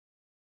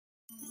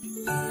Hey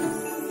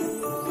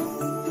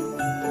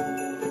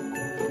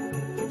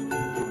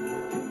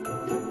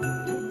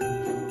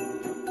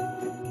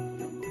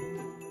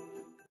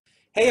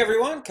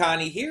everyone,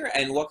 Connie here,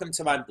 and welcome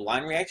to my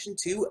blind reaction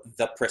to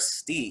The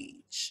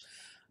Prestige.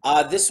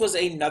 This was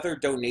another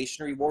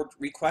donation reward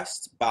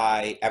request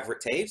by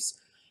Everett Taves,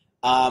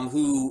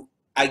 who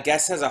I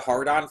guess has a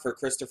hard-on for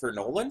Christopher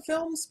Nolan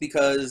films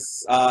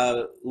because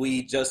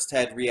we just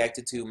had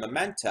reacted to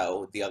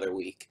Memento the other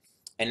week,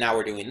 and now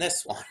we're doing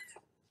this one.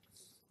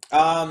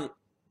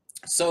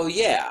 So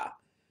yeah,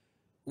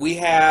 we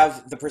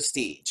have The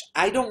Prestige.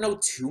 I don't know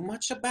too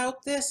much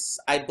about this.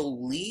 I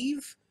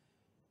believe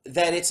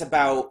that it's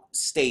about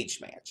stage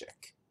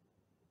magic,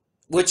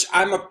 which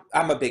I'm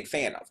a big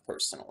fan of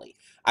personally.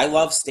 I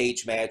love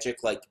stage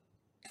magic. Like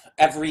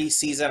every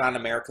season on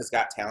America's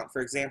Got Talent,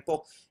 for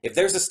example, if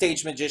there's a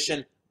stage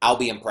magician, I'll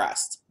be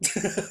impressed.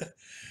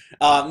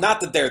 Not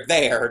that they're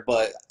there,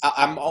 but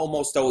I'm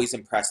almost always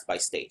impressed by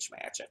stage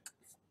magic.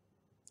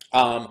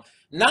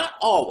 Not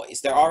always.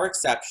 There are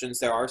exceptions.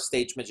 There are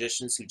stage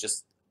magicians who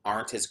just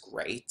aren't as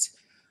great.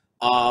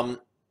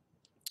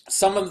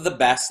 Some of the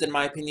best, in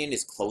my opinion,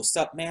 is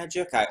close-up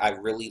magic. I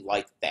really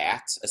like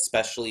that,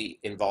 especially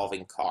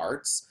involving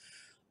cards.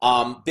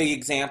 Big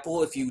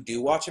example, if you do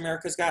watch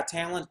America's Got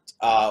Talent,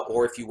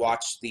 or if you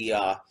watch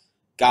the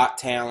Got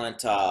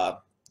Talent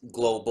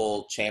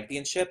Global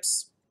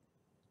Championships,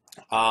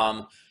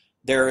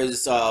 there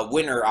is a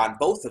winner on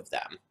both of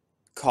them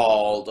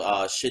called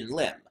Shin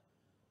Lim.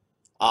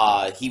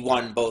 He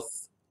won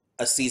both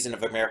a season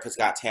of America's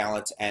Got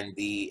Talent and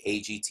the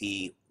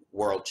AGT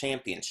World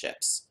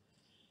Championships.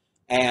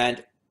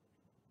 And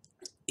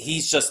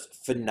he's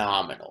just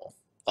phenomenal.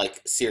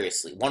 Like,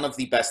 seriously, one of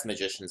the best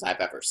magicians I've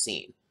ever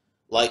seen.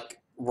 Like,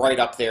 right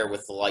up there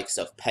with the likes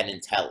of Penn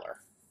and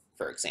Teller,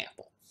 for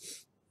example.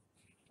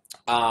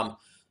 But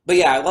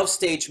yeah, I love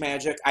stage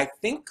magic. I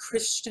think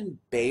Christian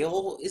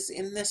Bale is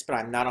in this, but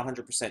I'm not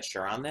 100%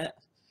 sure on that.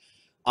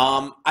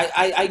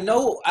 I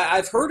know,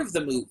 I've heard of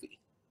the movie.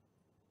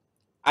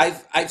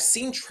 I've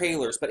seen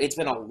trailers, but it's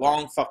been a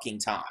long fucking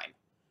time.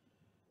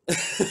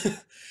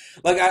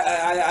 Like,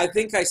 I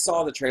think I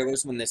saw the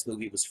trailers when this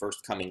movie was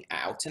first coming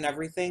out and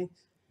everything.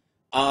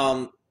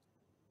 And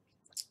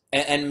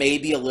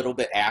maybe a little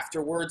bit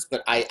afterwards,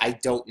 but I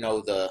don't know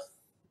the...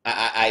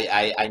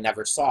 I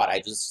never saw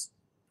it.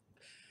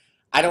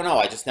 I don't know,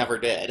 I just never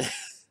did.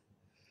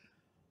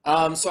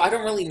 So I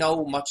don't really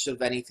know much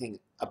of anything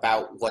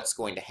about what's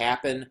going to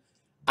happen.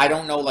 I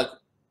don't know, like,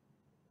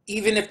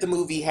 even if the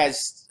movie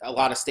has a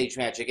lot of stage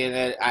magic in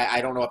it,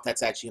 I don't know if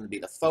that's actually going to be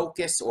the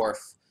focus, or if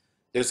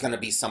there's going to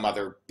be some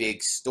other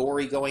big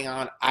story going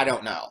on. I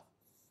don't know.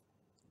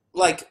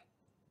 Like,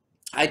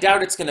 I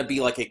doubt it's going to be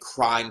like a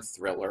crime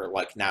thriller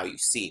like Now You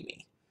See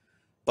Me.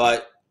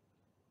 But,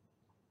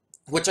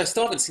 which I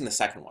still haven't seen the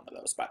second one of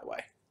those, by the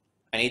way.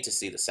 I need to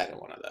see the second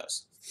one of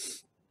those.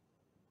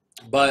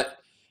 But,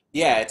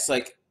 yeah, it's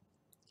like,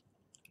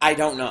 I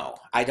don't know.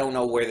 I don't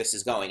know where this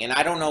is going. And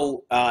I don't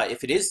know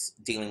if it is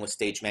dealing with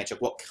stage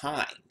magic, what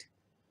kind.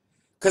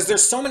 Because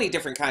there's so many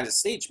different kinds of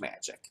stage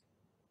magic.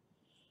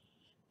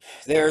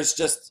 There's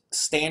just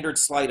standard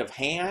sleight of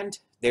hand,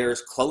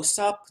 there's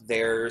close-up,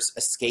 there's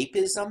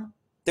escapism.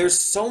 There's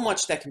so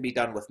much that can be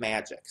done with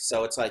magic.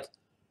 So it's like,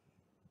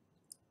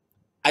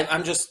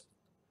 I'm just,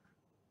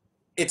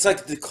 it's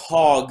like the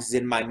cogs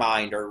in my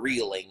mind are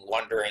reeling,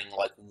 wondering,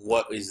 like,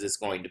 what is this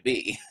going to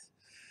be?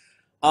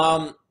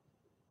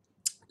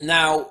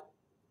 Now,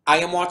 I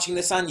am watching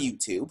this on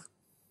YouTube.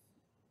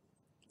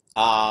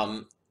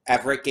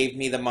 Everett gave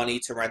me the money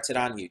to rent it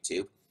on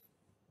YouTube.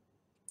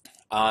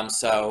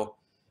 So...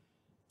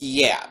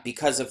 yeah,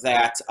 because of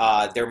that,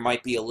 there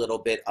might be a little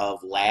bit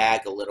of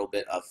lag, a little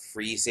bit of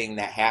freezing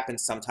that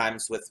happens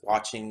sometimes with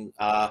watching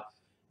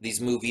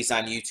these movies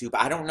on YouTube.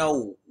 I don't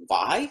know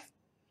why.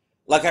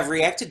 Like, I've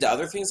reacted to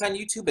other things on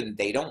YouTube, and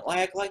they don't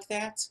lag like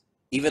that.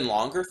 Even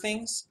longer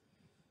things.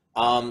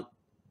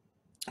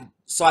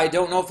 So I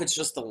don't know if it's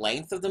just the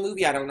length of the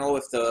movie. I don't know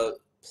if the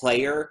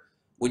player,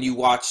 when you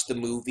watch the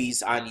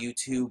movies on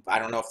YouTube, I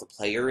don't know if the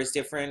player is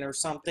different or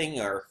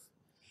something, or...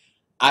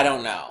 I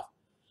don't know.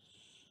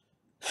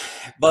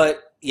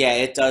 But, yeah,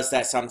 it does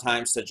that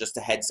sometimes, so just a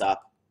heads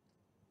up.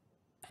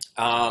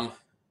 And,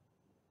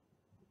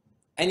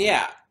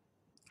 yeah,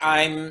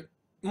 I'm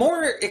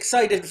more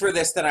excited for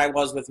this than I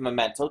was with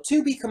Memento,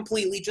 to be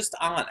completely just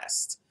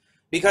honest.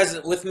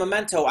 Because with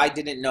Memento, I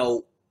didn't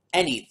know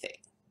anything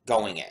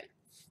going in.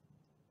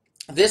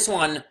 This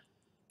one,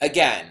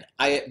 again,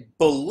 I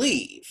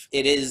believe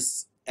it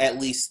is at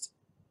least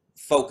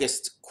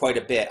focused quite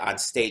a bit on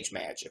stage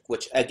magic,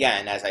 which,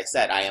 again, as I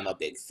said, I am a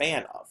big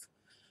fan of.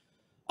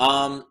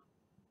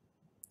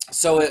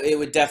 So it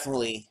would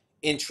definitely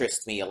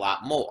interest me a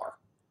lot more.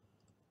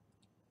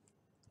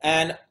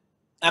 And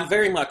I'm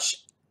very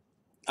much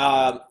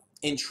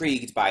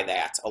intrigued by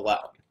that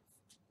alone.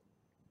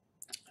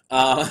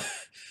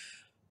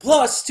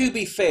 Plus, to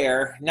be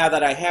fair, now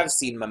that I have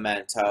seen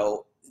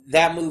Memento,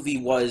 that movie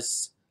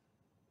was...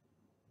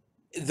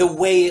 the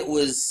way it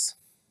was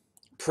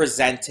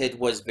presented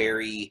was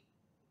very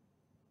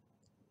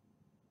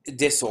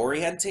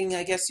disorienting,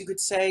 I guess you could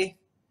say.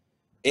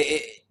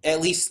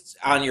 At least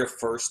on your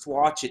first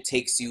watch, it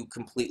takes you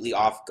completely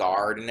off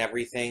guard and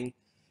everything.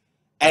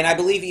 And I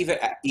believe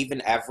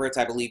even Everett,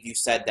 I believe you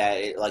said that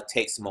it like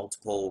takes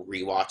multiple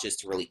rewatches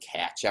to really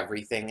catch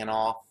everything and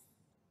all.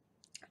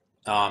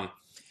 Um,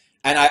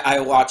 and I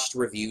watched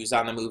reviews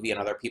on the movie, and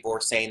other people were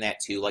saying that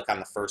too. Like on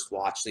the first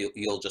watch,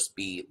 you'll just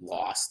be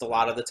lost a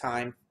lot of the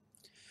time.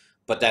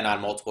 But then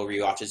on multiple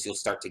rewatches, you'll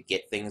start to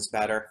get things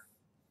better.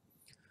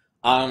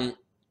 Um,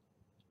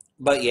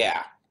 but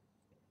yeah,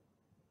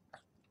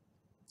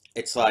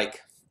 it's like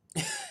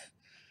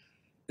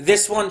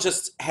this one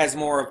just has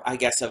more of, I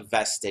guess, a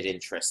vested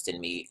interest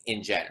in me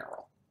in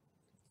general.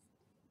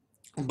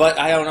 But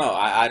I don't know.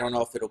 I don't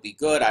know if it'll be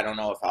good. I don't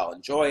know if I'll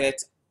enjoy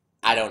it.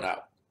 I don't know.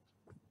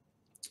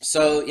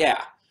 So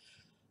yeah,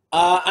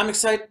 I'm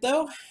excited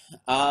though.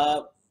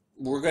 Uh,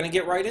 we're gonna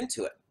get right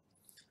into it.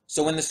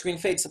 So when the screen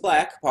fades to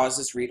black, pause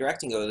this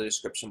redirect and go to the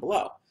description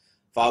below.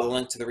 Follow the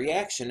link to the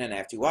reaction, and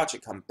after you watch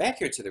it, come back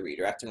here to the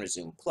redirect and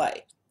resume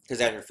play. Because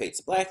after it fades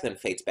to black, then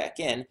fades back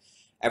in,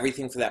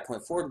 everything from that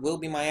point forward will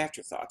be my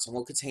afterthoughts and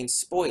will contain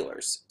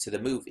spoilers to the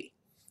movie.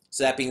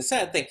 So that being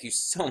said, thank you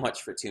so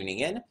much for tuning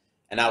in,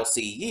 and I will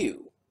see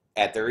you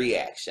at the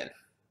reaction.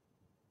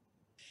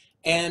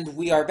 And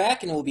we are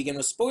back, and we'll begin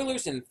with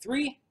spoilers in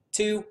 3,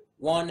 2,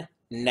 1,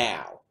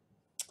 now.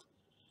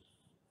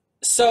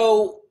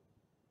 So,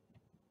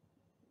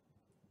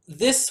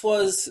 this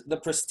was The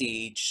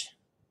Prestige,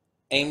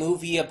 a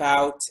movie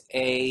about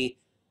a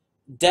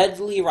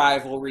deadly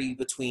rivalry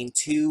between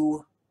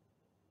two,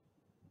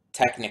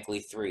 technically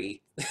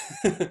three,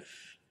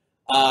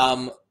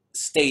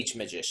 stage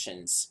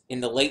magicians in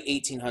the late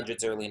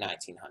 1800s, early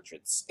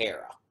 1900s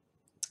era.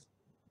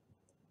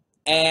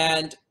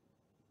 And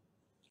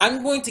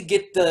I'm going to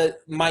get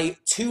my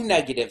two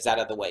negatives out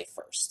of the way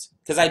first,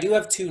 because I do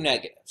have two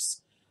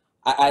negatives.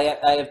 I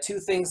have two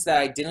things that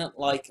I didn't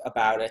like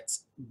about it,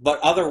 but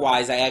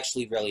otherwise I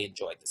actually really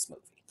enjoyed this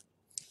movie.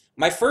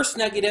 My first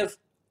negative,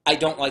 I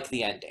don't like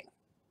the ending.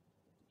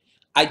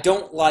 I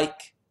don't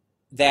like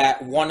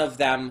that one of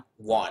them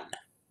won.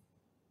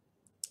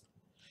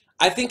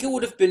 I think it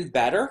would have been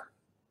better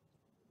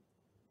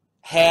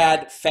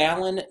had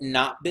Fallon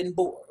not been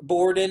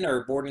Borden,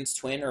 or Borden's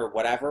twin, or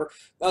whatever.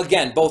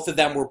 Again, both of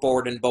them were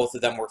Borden, both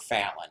of them were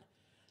Fallon.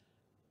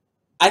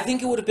 I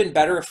think it would have been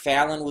better if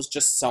Fallon was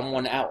just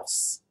someone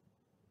else,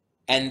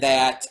 and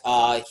that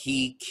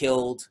he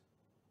killed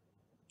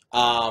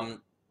Angier,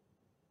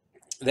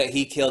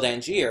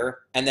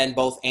 and then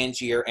both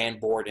Angier and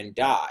Borden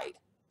died,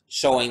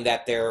 showing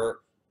that their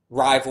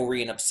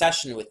rivalry and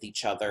obsession with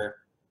each other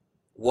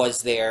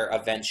was their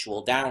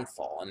eventual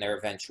downfall and their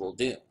eventual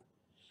doom.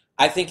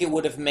 I think it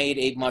would have made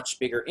a much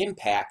bigger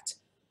impact.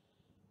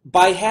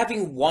 By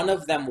having one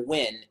of them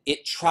win,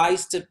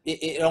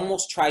 it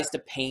almost tries to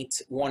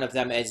paint one of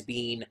them as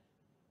being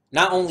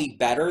not only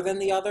better than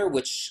the other,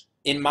 which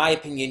in my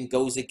opinion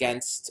goes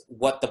against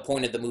what the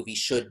point of the movie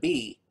should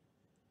be,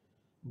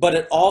 but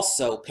it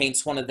also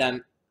paints one of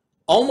them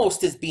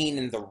almost as being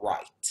in the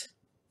right.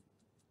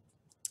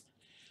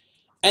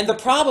 And the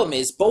problem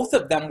is, both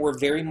of them were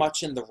very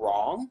much in the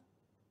wrong.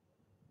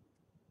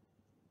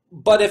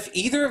 But if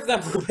either of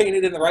them were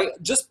painted in the right,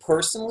 just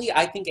personally,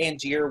 I think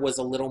Angier was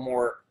a little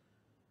more,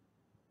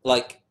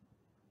 like,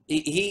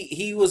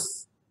 he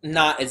was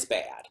not as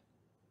bad.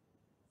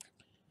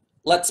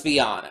 Let's be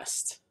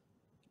honest.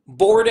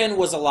 Borden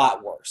was a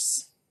lot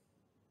worse.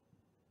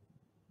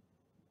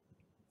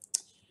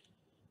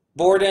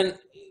 Borden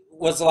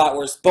was a lot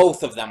worse.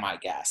 Both of them, I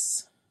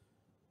guess.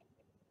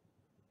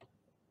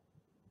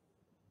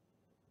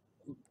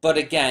 But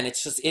again,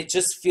 it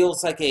just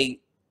feels like a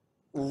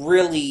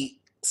really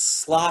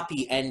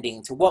sloppy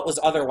ending to what was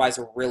otherwise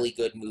a really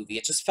good movie.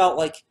 It just felt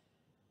like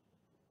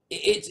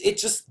it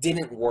just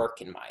didn't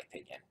work, in my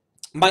opinion.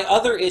 My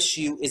other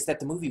issue is that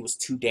the movie was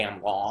too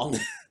damn long.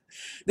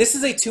 This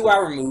is a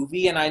 2-hour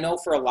movie, and I know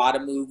for a lot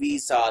of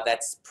movies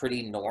that's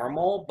pretty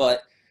normal,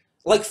 but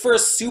like for a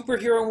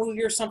superhero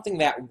movie or something,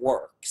 that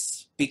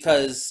works,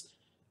 because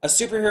a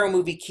superhero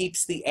movie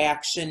keeps the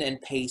action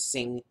and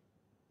pacing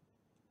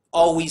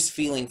always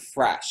feeling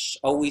fresh,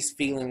 always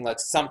feeling like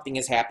something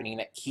is happening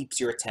that keeps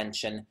your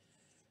attention.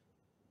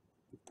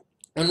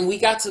 When we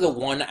got to the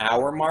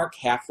 1-hour mark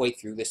halfway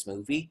through this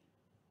movie,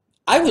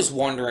 I was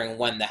wondering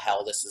when the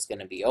hell this was going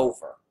to be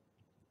over.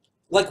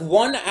 Like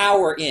 1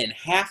 hour in,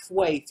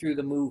 halfway through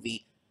the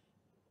movie,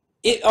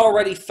 it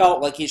already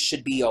felt like it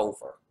should be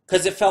over,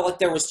 because it felt like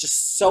there was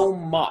just so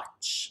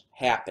much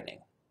happening.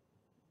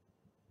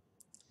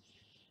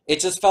 It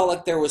just felt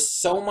like there was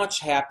so much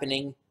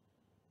happening,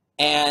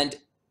 and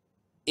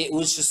it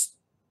was just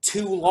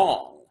too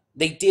long.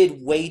 They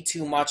did way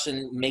too much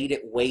and made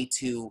it way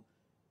too,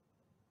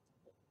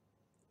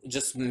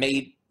 just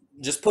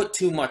put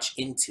too much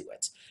into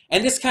it.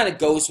 And this kind of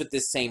goes with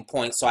this same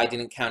point, so I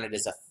didn't count it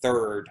as a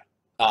third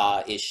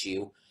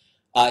issue.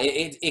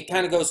 It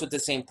kind of goes with the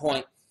same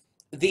point.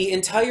 The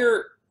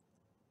entire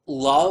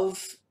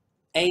love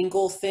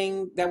angle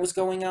thing that was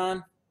going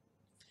on,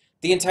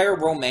 the entire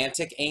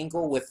romantic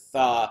angle with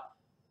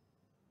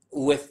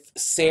with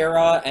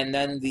Sarah and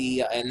then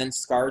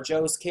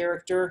ScarJo's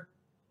character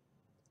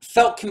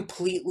felt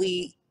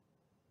completely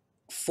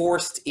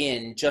forced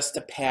in just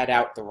to pad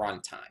out the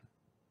runtime.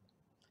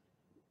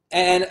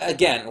 And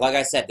again, like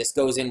I said, this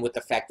goes in with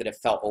the fact that it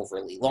felt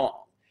overly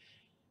long.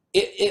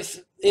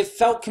 It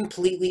felt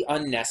completely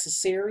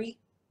unnecessary,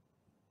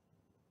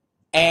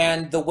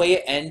 and the way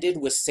it ended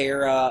with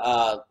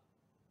Sarah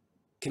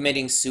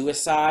committing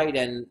suicide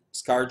and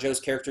ScarJo's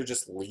character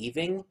just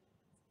leaving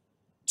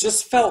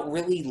just felt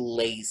really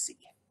lazy.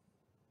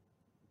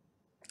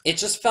 It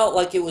just felt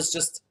like it was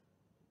just,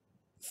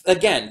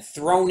 again,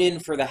 thrown in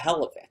for the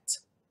hell of it.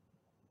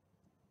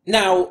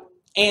 Now,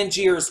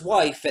 Angier's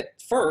wife at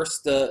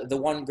first, the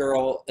one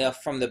girl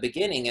from the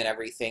beginning and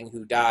everything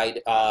who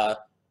died,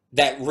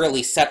 that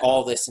really set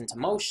all this into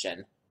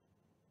motion,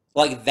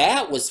 like,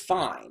 that was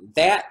fine.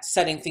 That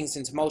setting things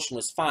into motion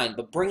was fine,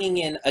 but bringing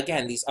in,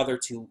 again, these other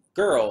two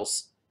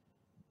girls,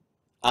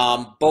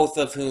 both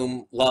of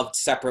whom loved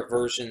separate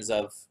versions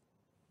of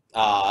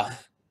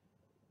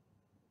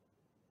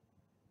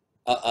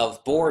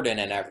Borden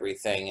and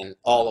everything, and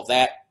all of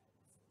that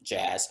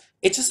jazz,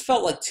 it just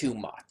felt like too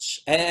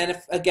much.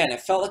 And again,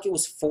 it felt like it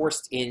was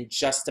forced in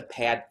just to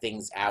pad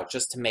things out,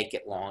 just to make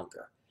it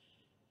longer.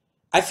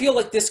 I feel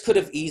like this could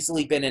have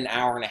easily been an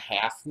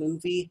hour-and-a-half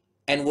movie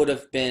and would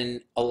have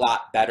been a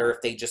lot better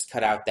if they just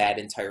cut out that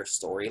entire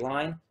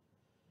storyline.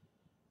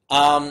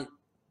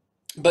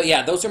 But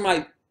yeah, those are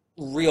my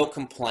real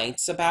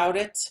complaints about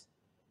it.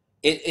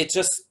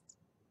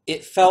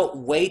 It felt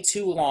way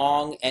too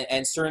long,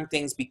 and certain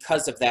things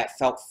because of that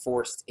felt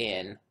forced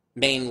in,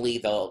 mainly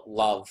the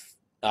love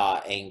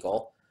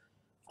angle.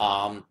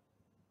 And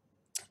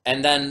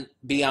then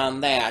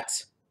beyond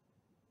that,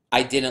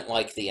 I didn't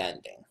like the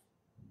ending.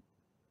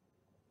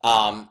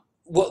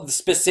 Well,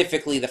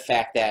 specifically the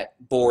fact that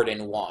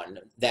Borden won,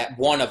 that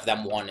one of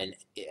them won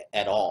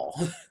at all.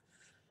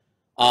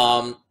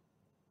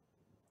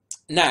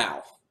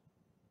 Now,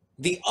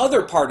 the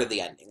other part of the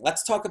ending,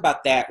 let's talk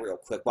about that real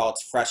quick while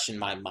it's fresh in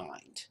my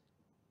mind.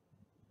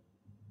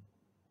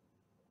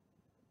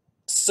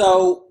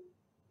 So,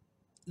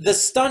 the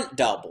stunt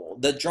double,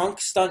 the drunk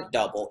stunt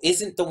double,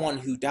 isn't the one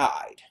who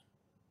died.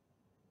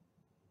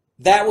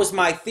 That was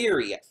my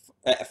theory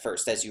at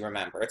first, as you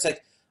remember. It's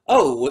like,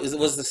 oh,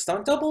 was the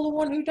stunt double the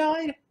one who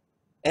died?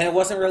 And it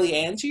wasn't really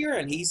Angier,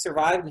 and he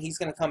survived, and he's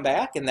going to come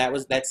back, and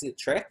that's the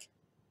trick?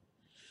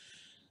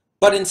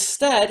 But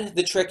instead,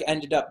 the trick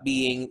ended up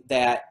being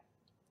that,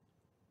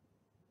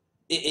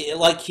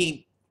 like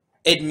he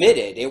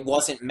admitted, it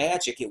wasn't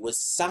magic, it was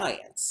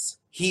science.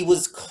 He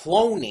was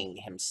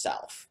cloning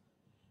himself.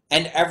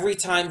 And every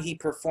time he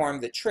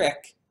performed the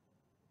trick,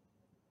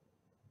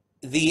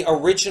 the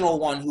original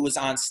one who was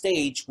on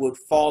stage would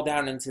fall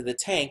down into the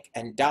tank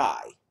and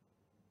die.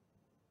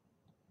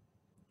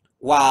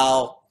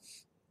 While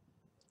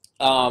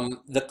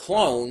the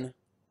clone,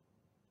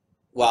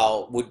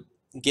 well, would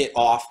get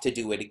off to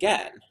do it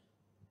again.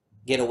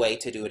 Get away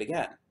to do it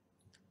again.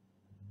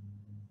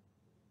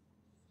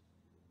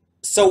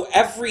 So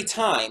every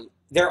time,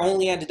 there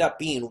only ended up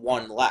being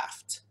one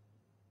left.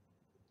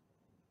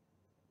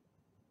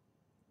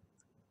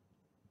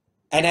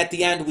 And at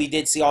the end, we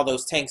did see all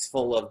those tanks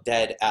full of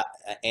dead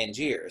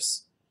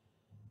Angiers.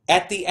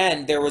 At the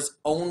end, there was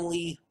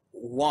only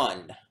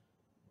one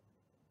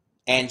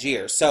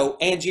Angier. So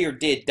Angier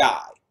did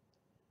die.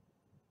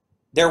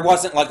 There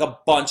wasn't like a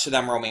bunch of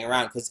them roaming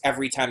around, because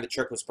every time the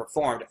trick was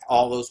performed,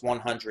 all those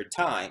 100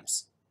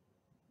 times,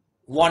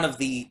 one of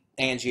the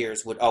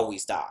Angiers would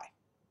always die.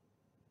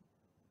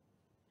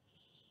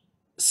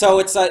 So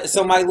it's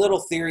so my little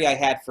theory I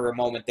had for a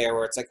moment there,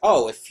 where it's like,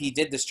 oh, if he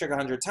did this trick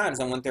 100 times,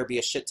 then wouldn't there be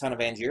a shit ton of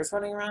Angiers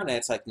running around? And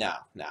it's like, no.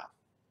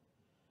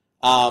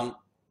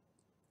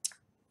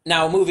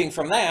 Now, moving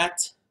from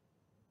that,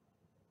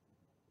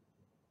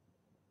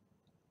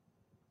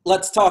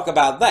 let's talk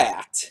about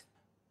that.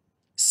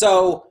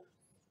 So,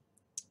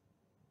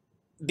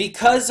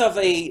 because of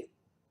a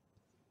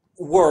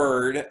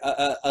word,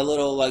 a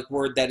little like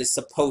word that is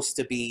supposed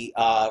to be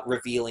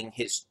revealing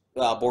his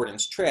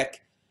Borden's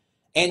trick,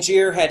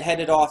 Angier had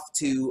headed off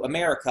to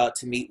America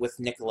to meet with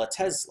Nikola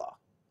Tesla,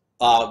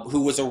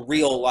 who was a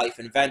real-life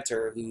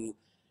inventor who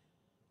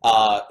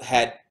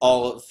had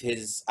all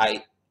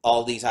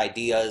these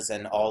ideas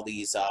and all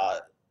these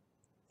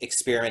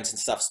experiments and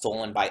stuff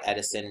stolen by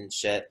Edison and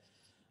shit.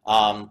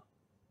 And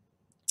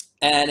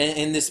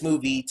in this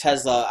movie,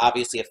 Tesla,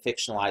 obviously a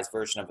fictionalized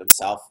version of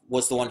himself,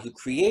 was the one who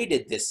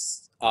created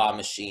this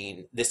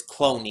machine, this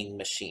cloning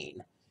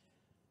machine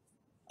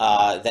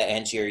that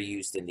Angier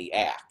used in the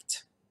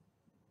act.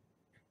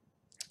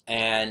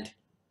 And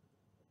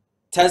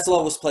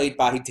Tesla was played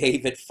by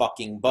David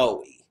fucking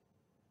Bowie,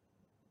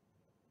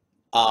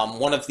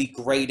 one of the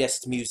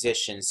greatest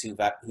musicians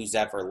who's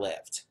ever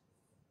lived.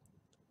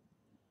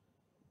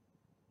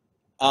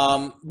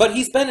 But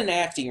he's been in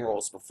acting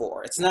roles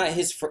before. It's not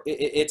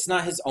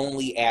his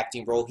only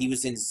acting role. He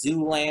was in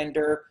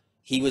Zoolander.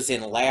 He was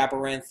in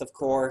Labyrinth, of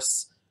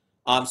course.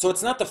 So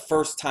it's not the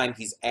first time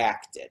he's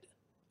acted.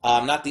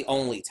 Not the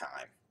only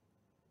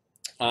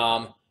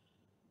time.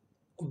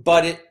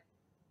 but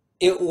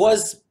it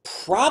was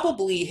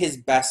probably his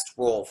best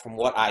role from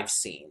what I've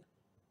seen.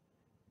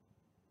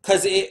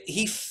 Because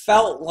he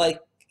felt like,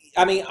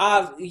 I mean,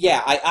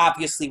 yeah, I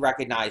obviously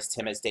recognized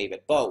him as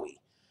David Bowie.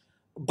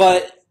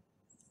 But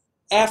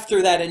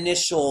after that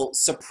initial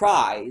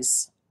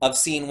surprise of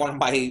seeing one of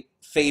my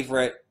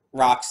favorite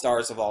rock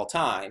stars of all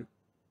time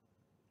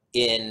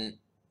in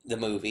the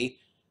movie,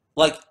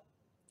 like,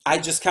 I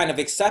just kind of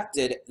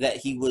accepted that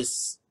he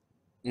was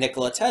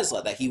Nikola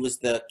Tesla, that he was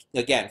the,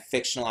 again,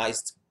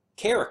 fictionalized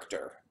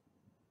character.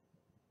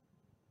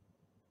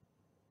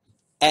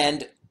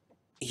 And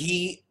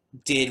he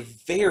did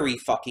very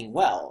fucking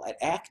well at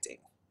acting.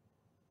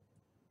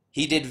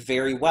 He did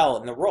very well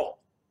in the role.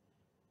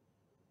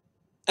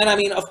 And I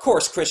mean, of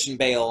course, Christian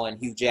Bale and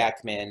Hugh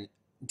Jackman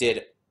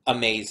did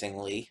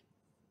amazingly.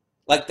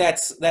 Like,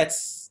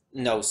 that's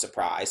no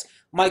surprise.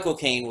 Michael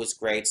Caine was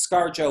great.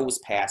 ScarJo was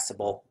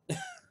passable.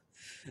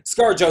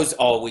 ScarJo's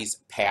always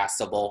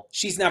passable.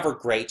 She's never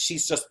great.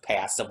 She's just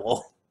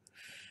passable.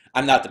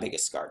 I'm not the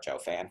biggest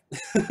ScarJo fan.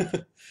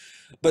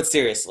 But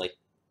seriously.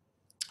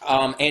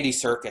 Andy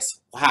Serkis.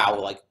 Wow,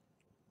 like,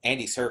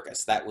 Andy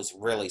Serkis. That was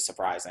really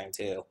surprising,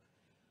 too.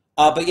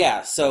 But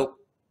yeah, so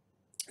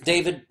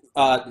David,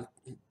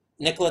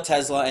 Nikola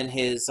Tesla and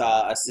his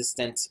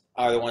assistant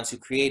are the ones who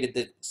created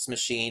this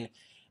machine.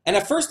 And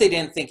at first they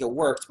didn't think it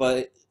worked,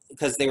 but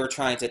because they were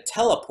trying to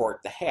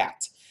teleport the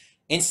hat.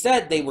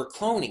 Instead, they were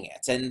cloning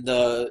it, and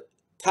the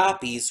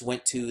copies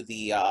went to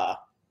the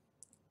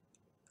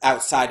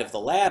outside of the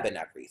lab and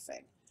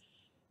everything.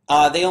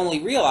 They only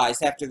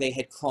realized after they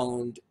had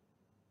cloned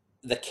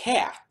the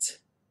cat,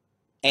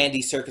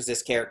 Andy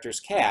Serkis's character's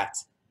cat,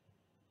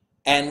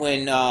 and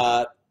when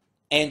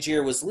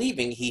Angier was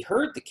leaving, he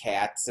heard the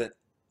cats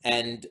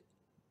and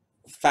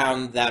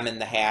found them in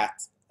the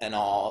hat and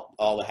all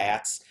the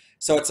hats.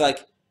 So it's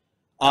like,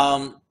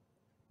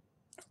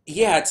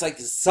 yeah, it's like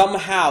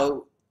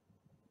somehow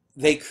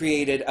they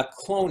created a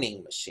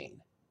cloning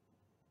machine.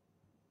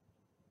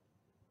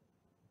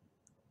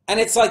 And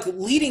it's like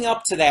leading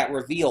up to that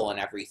reveal and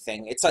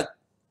everything, it's like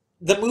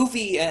the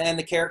movie and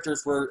the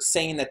characters were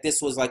saying that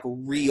this was like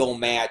real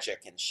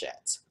magic and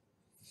shit.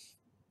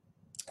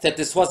 That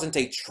this wasn't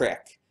a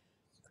trick.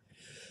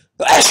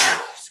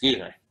 Excuse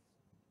me.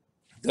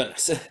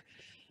 Goodness.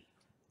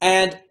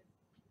 And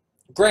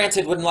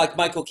granted, when like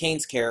Michael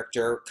Caine's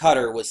character,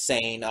 Cutter, was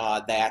saying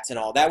that and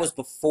all, that was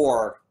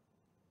before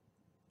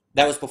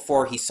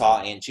he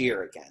saw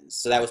Angier again.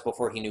 So that was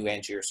before he knew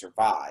Angier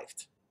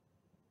survived.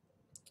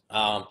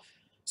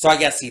 So I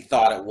guess he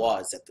thought it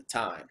was at the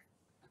time.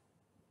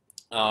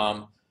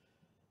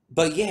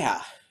 But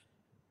yeah.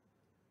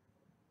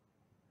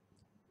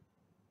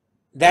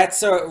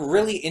 That's a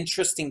really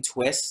interesting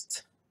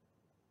twist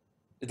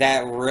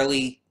that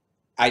really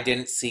I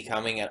didn't see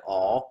coming at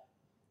all.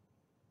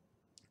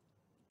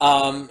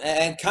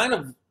 And kind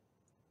of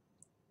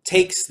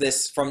takes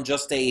this from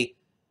just a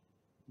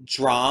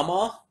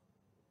drama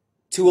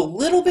to a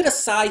little bit of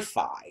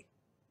sci-fi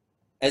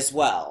as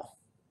well.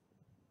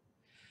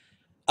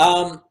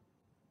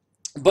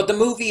 But the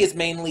movie is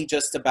mainly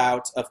just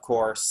about, of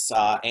course,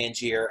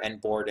 Angier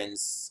and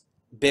Borden's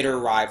bitter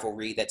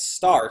rivalry that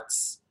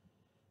starts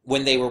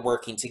when they were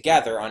working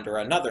together under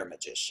another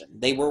magician.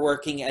 They were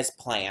working as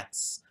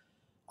plants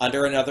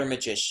under another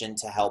magician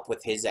to help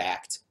with his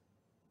act.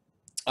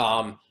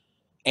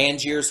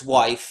 Angier's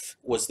wife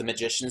was the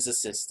magician's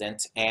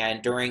assistant,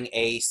 and during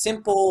a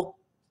simple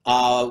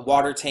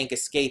water tank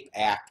escape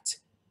act,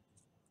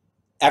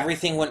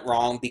 everything went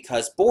wrong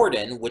because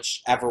Borden,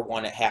 whichever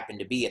one it happened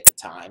to be at the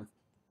time,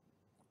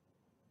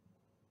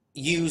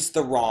 used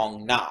the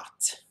wrong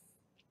knot.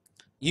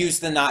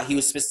 Used the knot he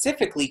was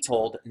specifically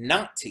told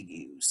not to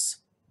use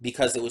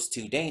because it was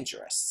too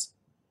dangerous.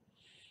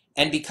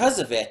 And because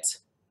of it,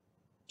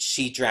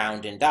 she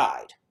drowned and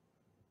died.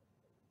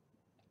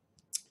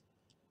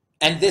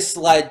 And this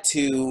led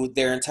to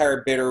their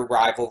entire bitter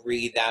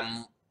rivalry,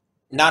 them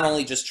not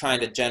only just trying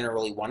to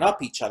generally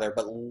one-up each other,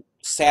 but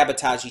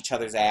sabotage each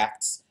other's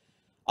acts.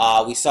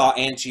 We saw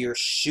Angier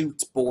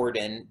shoot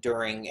Borden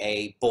during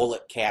a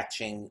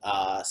bullet-catching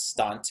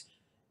stunt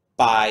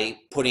by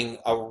putting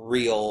a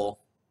real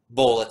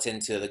bullet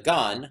into the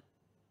gun,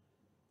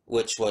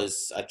 which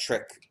was a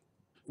trick.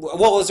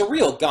 Well, it was a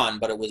real gun,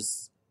 but it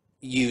was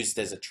used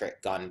as a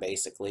trick gun,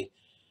 basically.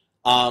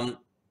 And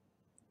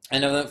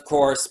then, of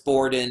course,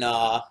 Borden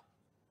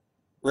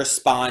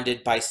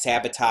responded by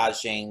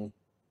sabotaging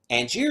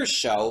Angier's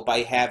show by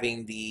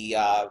having the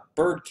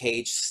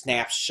birdcage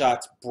snap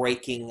shut,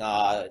 breaking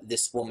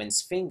this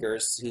woman's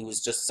fingers, who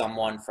was just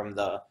someone from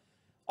the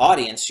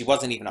audience. She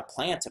wasn't even a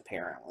plant,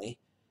 apparently.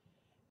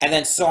 And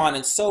then so on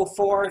and so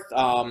forth.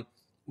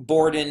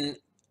 Borden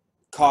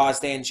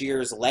caused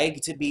Angier's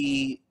leg to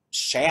be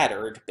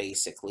shattered,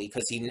 basically,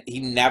 because he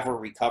never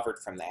recovered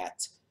from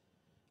that.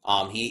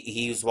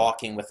 He was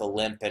walking with a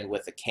limp and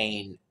with a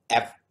cane,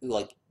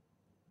 like,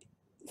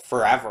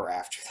 forever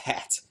after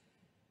that.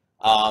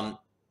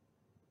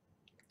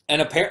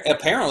 And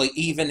apparently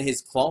even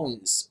his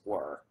clones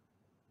were,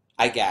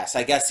 I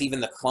guess even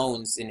the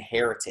clones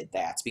inherited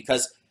that,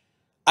 because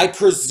I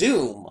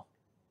presume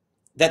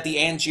that the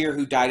Angier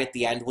who died at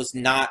the end was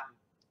not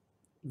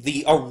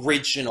the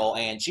original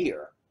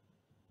Angier.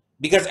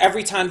 Because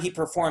every time he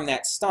performed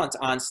that stunt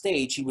on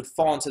stage, he would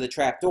fall into the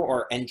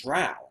trapdoor and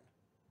drown.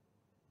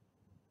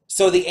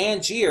 So the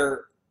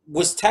Angier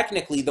was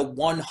technically the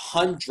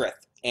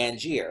 100th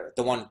Angier,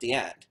 the one at the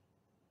end.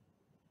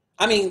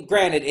 I mean,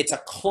 granted, it's a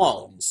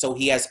clone, so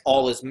he has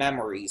all his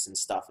memories and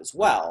stuff as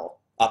well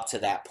up to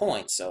that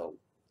point, so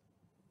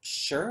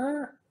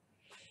sure.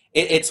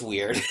 It's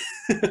weird.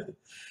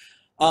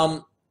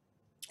 um,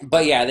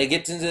 but yeah, they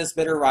get into this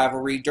bitter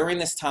rivalry. During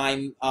this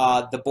time,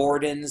 the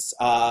Bordens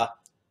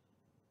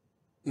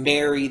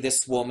marry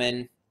this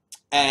woman,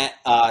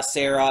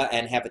 Sarah,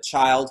 and have a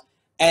child.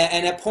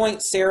 And at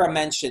point, Sarah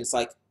mentions,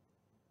 like,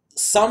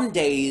 some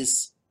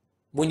days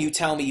when you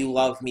tell me you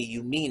love me,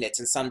 you mean it,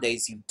 and some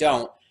days you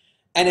don't.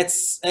 And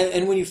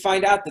when you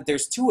find out that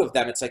there's two of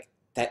them, it's like,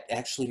 that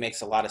actually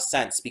makes a lot of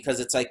sense, because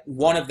it's like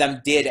one of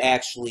them did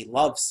actually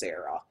love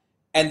Sarah,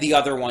 and the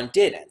other one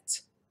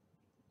didn't.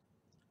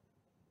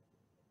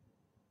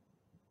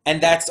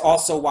 And that's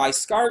also why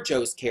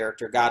ScarJo's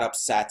character got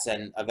upset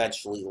and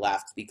eventually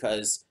left,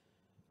 because,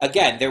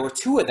 again, there were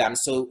two of them,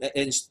 so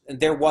and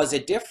there was a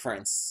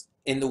difference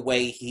in the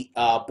way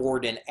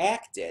Borden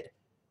acted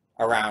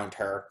around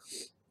her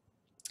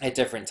at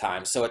different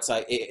times. So it's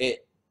like,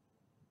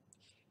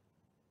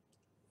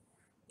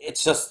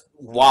 it's just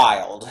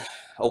wild,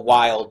 a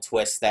wild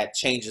twist that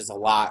changes a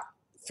lot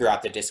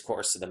throughout the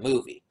discourse of the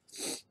movie.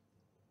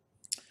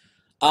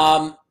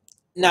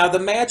 Now, the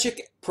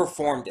magic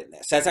performed in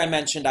this. As I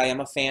mentioned, I am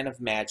a fan of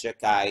magic.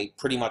 I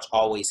pretty much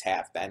always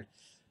have been.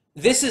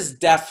 This is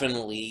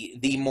definitely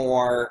the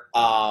more,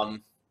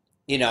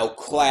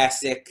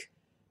 classic,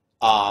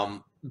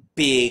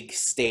 big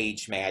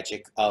stage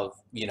magic of,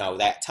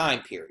 that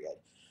time period.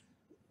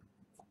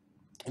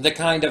 The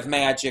kind of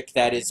magic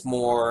that is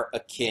more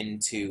akin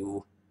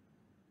to,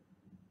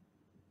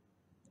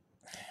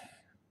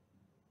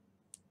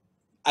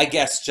 I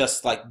guess,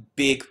 just like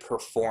big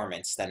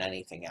performance than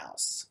anything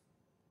else.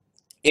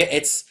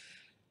 It's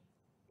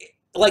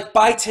like,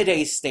 by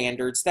today's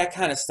standards, that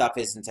kind of stuff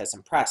isn't as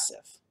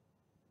impressive.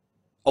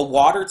 A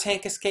water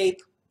tank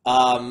escape,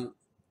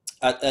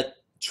 a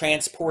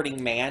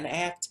transporting man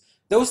act,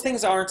 those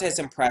things aren't as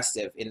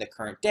impressive in the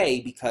current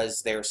day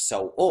because they're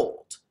so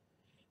old.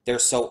 They're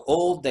so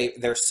old,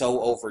 they're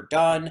so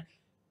overdone.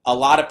 A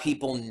lot of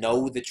people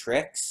know the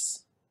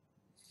tricks.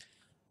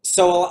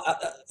 So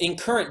in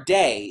current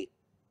day,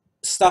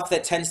 stuff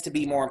that tends to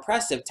be more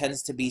impressive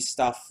tends to be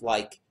stuff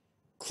like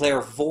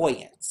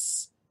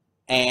clairvoyance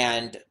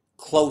and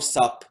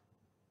close-up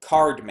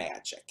card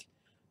magic.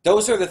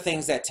 Those are the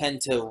things that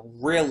tend to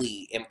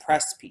really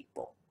impress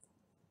people.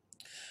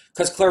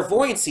 Because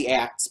clairvoyancy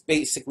acts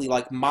basically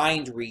like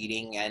mind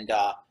reading and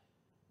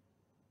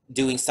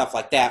doing stuff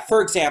like that.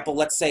 For example,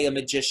 let's say a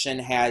magician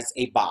has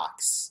a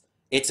box.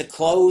 It's a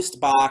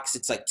closed box.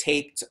 It's like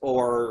taped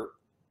or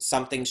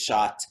something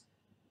shut,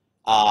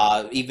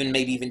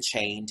 maybe even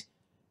chained.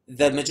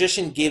 The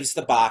magician gives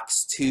the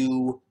box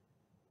to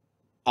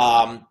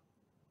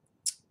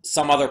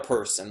some other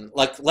person.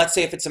 Like, let's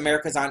say if it's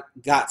America's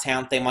Got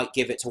Talent, they might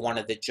give it to one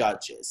of the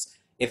judges.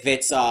 If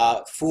it's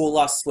Fool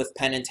Us with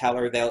Penn and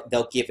Teller,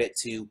 they'll give it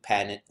to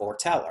Penn or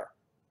Teller.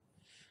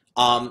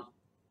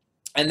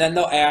 And then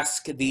they'll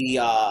ask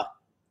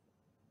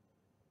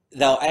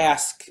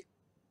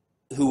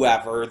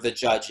whoever the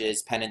judge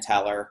is, Penn and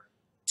Teller,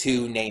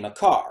 to name a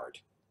card.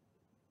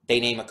 They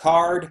name a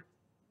card.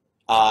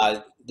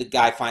 The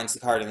guy finds the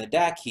card in the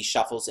deck. He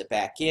shuffles it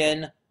back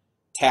in,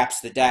 taps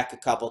the deck a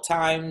couple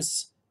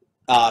times,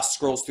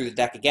 scrolls through the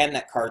deck again.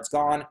 That card's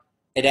gone.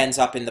 It ends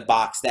up in the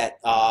box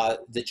that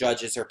the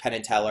judges or Penn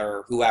and Teller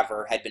or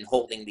whoever had been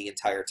holding the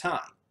entire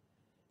time.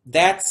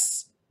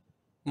 That's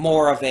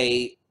more of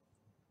an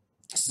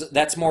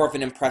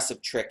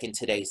impressive trick in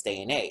today's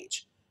day and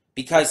age,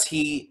 because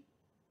he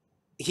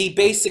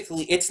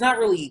basically, it's not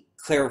really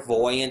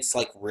clairvoyance,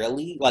 like,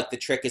 really. Like, the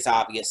trick is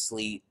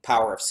obviously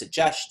power of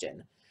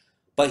suggestion,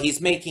 but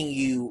he's making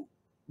you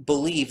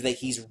believe that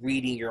he's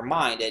reading your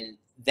mind, and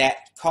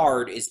that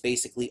card is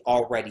basically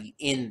already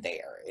in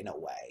there in a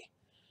way.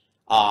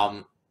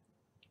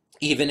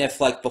 Even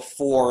if, like,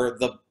 before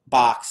the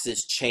box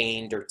is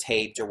chained or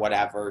taped or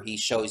whatever, he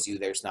shows you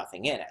there's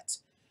nothing in it.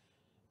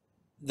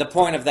 The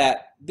point of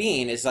that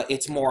being is that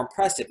it's more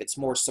impressive, it's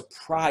more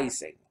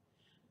surprising.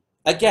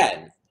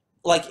 Again,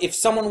 like, if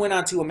someone went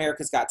on to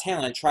America's Got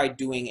Talent and tried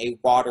doing a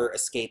water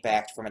escape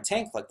act from a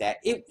tank like that,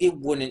 it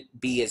wouldn't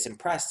be as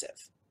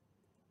impressive.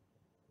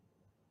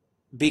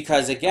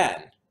 Because,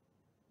 again,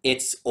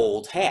 it's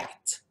old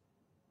hat.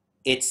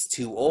 It's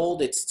too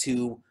old, it's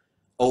too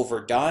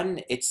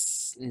overdone.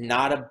 It's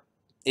not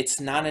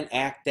an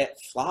act that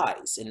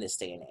flies in this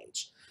day and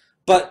age.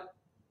 But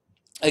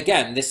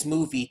again, this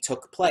movie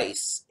took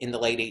place in the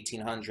late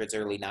 1800s,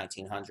 early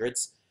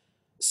 1900s.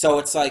 So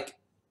it's like,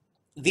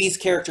 these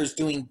characters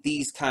doing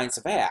these kinds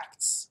of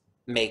acts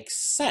makes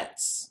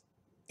sense.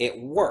 It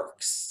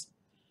works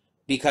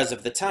because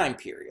of the time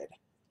period.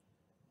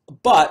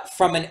 But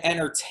from an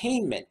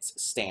entertainment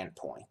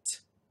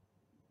standpoint,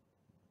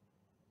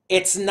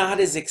 it's not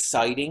as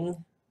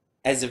exciting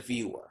as a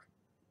viewer.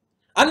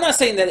 I'm not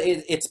saying that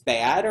it's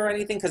bad or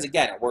anything, because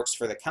again, it works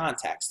for the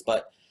context,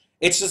 but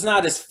it's just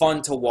not as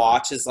fun to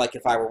watch as like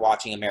if I were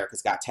watching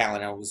America's Got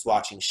Talent and I was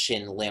watching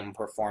Shin Lim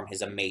perform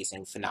his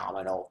amazing,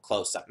 phenomenal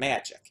close-up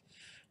magic.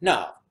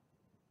 No.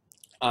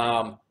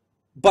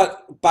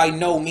 But by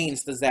no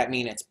means does that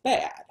mean it's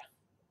bad.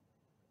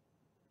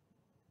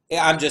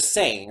 I'm just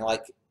saying,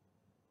 like,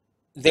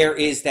 there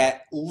is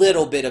that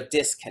little bit of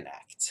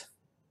disconnect.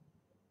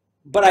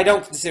 But I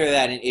don't consider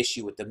that an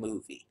issue with the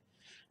movie.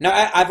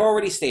 Now, I've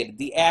already stated,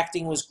 the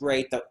acting was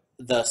great,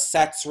 the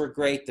sets were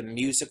great, the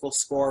musical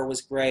score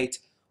was great,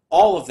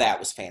 all of that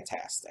was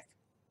fantastic.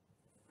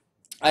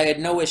 I had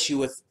no issue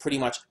with pretty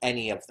much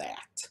any of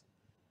that.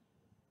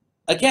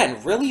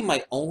 Again, really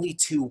my only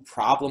two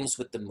problems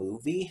with the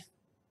movie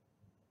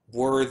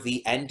were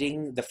the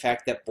ending, the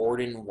fact that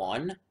Borden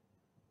won,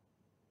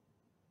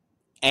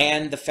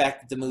 and the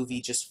fact that the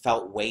movie just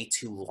felt way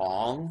too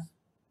long.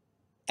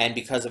 And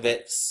because of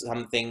it,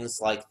 some things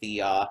like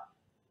the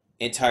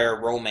entire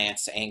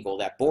romance angle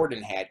that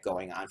Borden had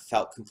going on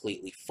felt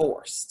completely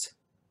forced.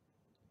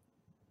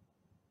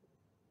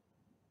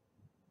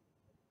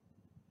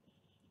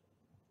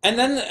 And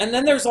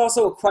then there's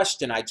also a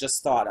question I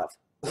just thought of.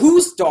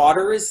 Whose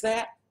daughter is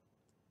that?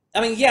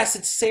 I mean, yes,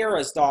 it's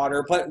Sarah's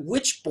daughter, but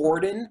which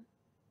Borden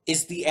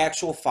is the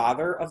actual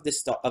father of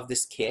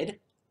this kid?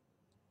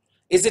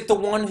 Is it the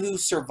one who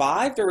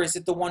survived, or is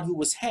it the one who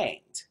was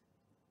hanged?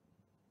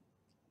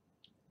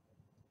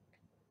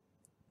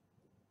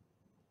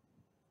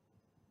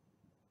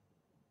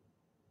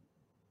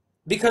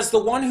 Because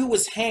the one who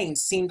was hanged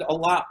seemed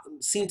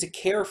to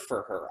care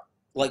for her,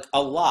 like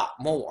a lot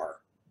more.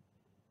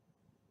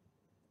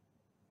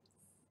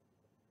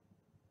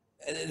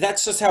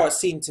 That's just how it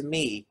seemed to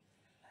me.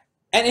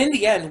 And in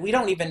the end, we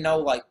don't even know,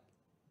 like,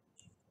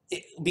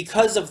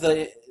 because of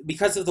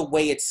the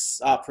way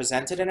it's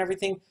presented and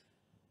everything.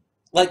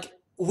 Like,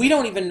 we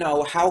don't even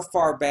know how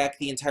far back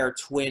the entire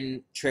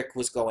twin trick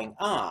was going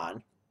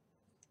on,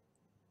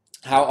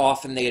 how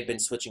often they had been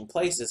switching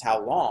places,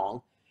 how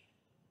long.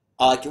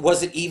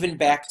 Was it even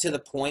back to the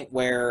point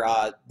where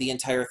the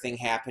entire thing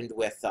happened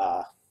with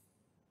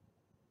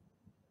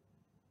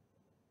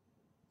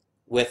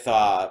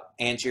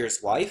Angier's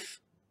wife?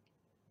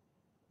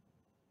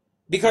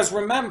 Because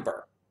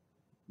remember,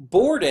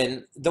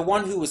 Borden, the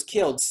one who was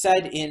killed,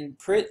 said in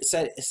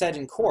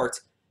court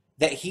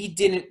that he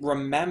didn't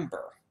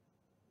remember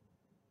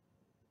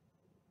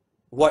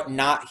what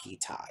knot he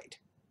tied.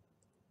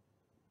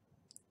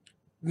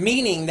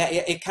 Meaning that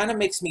it kind of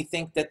makes me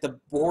think that the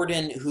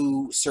Borden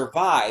who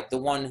survived, the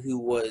one who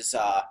was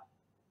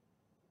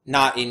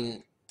not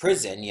in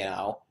prison,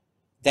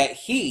 that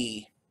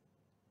he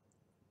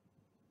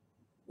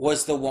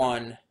was the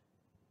one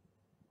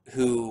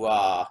who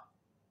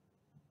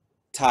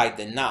tied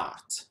the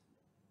knot.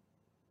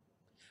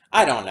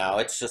 I don't know.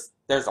 It's just,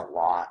 there's a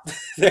lot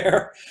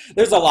there.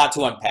 There's a lot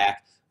to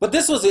unpack. But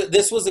this was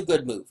a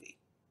good movie.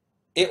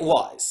 It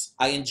was.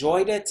 I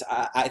enjoyed it.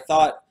 I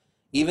thought,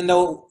 even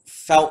though it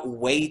felt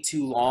way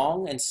too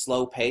long and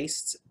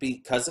slow-paced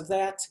because of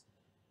that,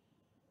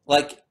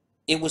 like,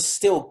 it was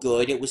still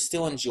good. It was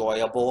still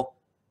enjoyable.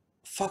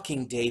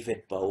 Fucking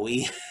David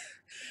Bowie.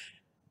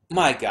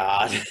 My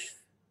God.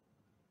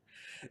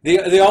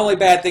 The only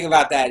bad thing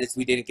about that is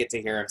we didn't get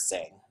to hear him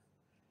sing.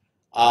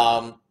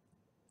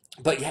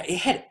 But yeah, it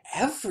had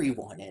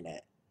everyone in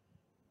it.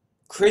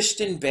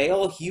 Christian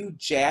Bale, Hugh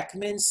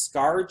Jackman,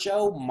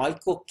 ScarJo,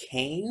 Michael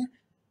Caine,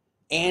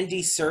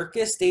 Andy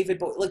Serkis, David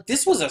Bowie. Like,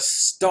 this was a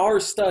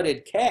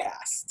star-studded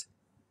cast.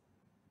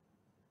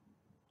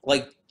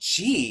 Like,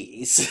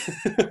 jeez.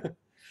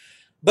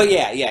 But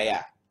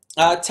yeah.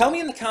 Tell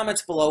me in the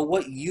comments below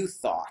what you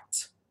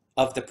thought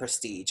of The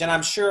Prestige. And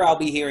I'm sure I'll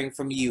be hearing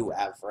from you,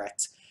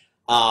 Everett,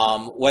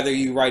 whether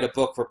you write a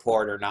book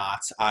report or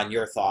not, on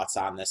your thoughts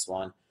on this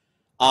one.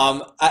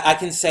 I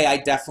can say I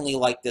definitely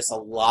like this a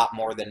lot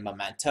more than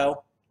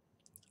Memento.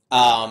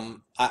 I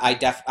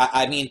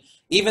mean,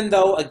 even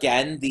though,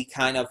 again, the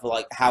kind of,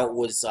 like, how it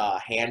was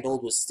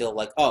handled was still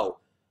like, oh,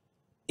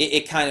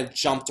 it kind of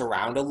jumped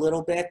around a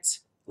little bit.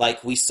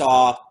 Like, we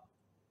saw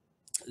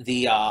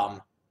the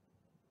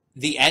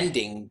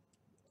ending,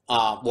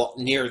 well,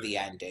 near the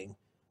ending,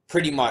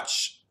 pretty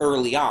much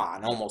early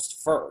on,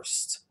 almost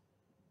first.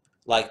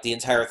 Like, the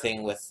entire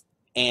thing with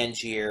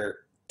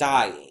Angier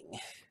dying.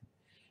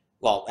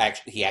 Well,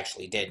 actually, he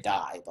actually did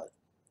die, but...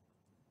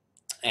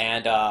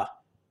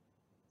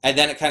 And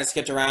then it kind of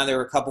skipped around. There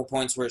were a couple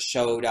points where it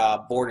showed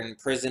Borden in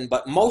prison,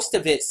 but most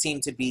of it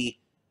seemed to be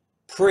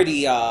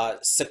pretty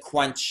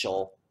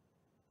sequential,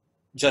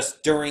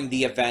 just during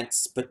the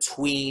events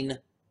between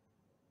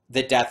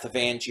the death of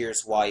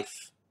Angier's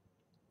wife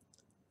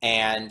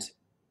and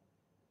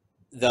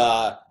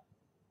the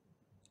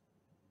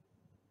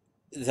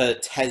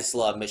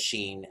Tesla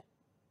machine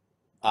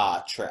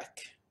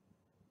trick,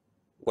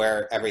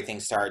 where everything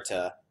started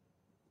to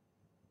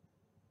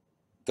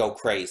go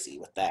crazy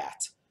with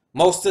that.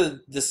 Most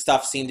of the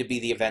stuff seemed to be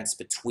the events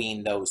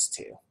between those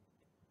two.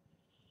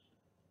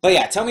 But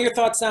yeah, tell me your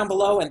thoughts down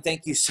below, and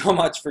thank you so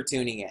much for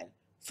tuning in.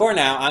 For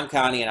now, I'm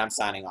Connie, and I'm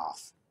signing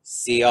off.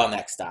 See y'all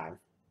next time.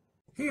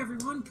 Hey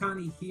everyone,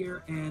 Connie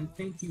here, and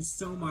thank you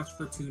so much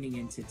for tuning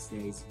in to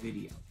today's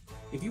video.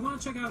 If you want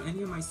to check out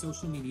any of my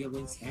social media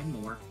links and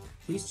more,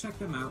 please check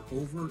them out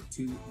over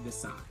to the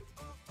side.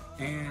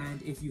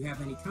 And if you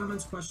have any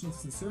comments,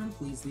 questions, concerns,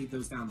 please leave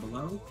those down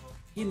below.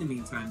 In the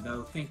meantime,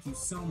 though, thank you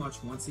so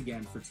much once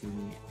again for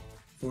tuning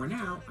in. For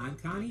now, I'm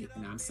Connie,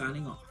 and I'm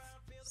signing off.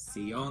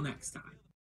 See y'all next time.